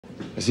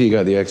I see you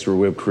got the extra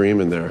whipped cream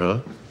in there,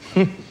 huh?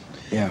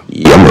 Yeah.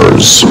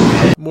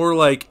 Yummers. More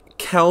like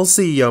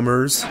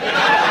calciummers.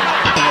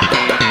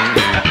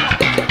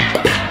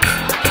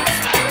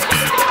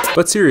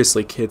 But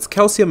seriously, kids,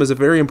 calcium is a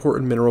very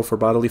important mineral for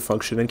bodily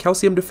function, and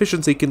calcium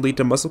deficiency can lead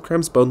to muscle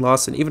cramps, bone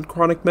loss, and even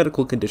chronic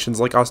medical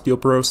conditions like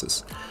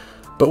osteoporosis.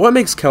 But what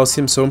makes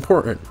calcium so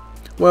important?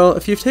 Well,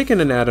 if you've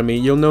taken anatomy,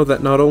 you'll know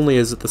that not only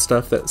is it the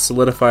stuff that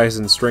solidifies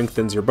and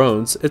strengthens your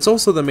bones, it's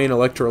also the main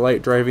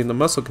electrolyte driving the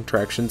muscle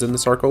contractions in the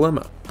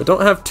sarcolemma. But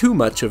don't have too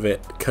much of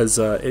it, because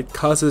it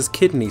causes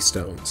kidney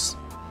stones,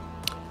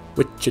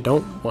 which you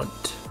don't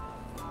want.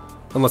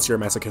 Unless you're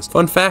a masochist.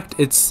 Fun fact,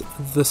 it's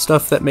the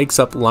stuff that makes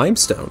up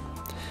limestone,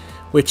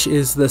 which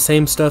is the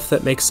same stuff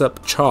that makes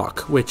up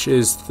chalk, which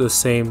is the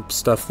same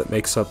stuff that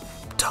makes up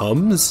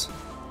Tums,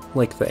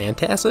 like the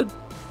antacid.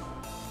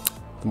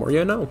 The more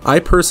you know. I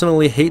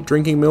personally hate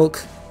drinking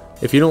milk.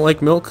 If you don't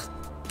like milk,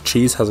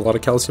 cheese has a lot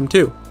of calcium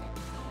too.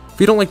 If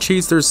you don't like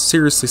cheese, there's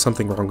seriously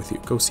something wrong with you.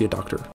 Go see a doctor.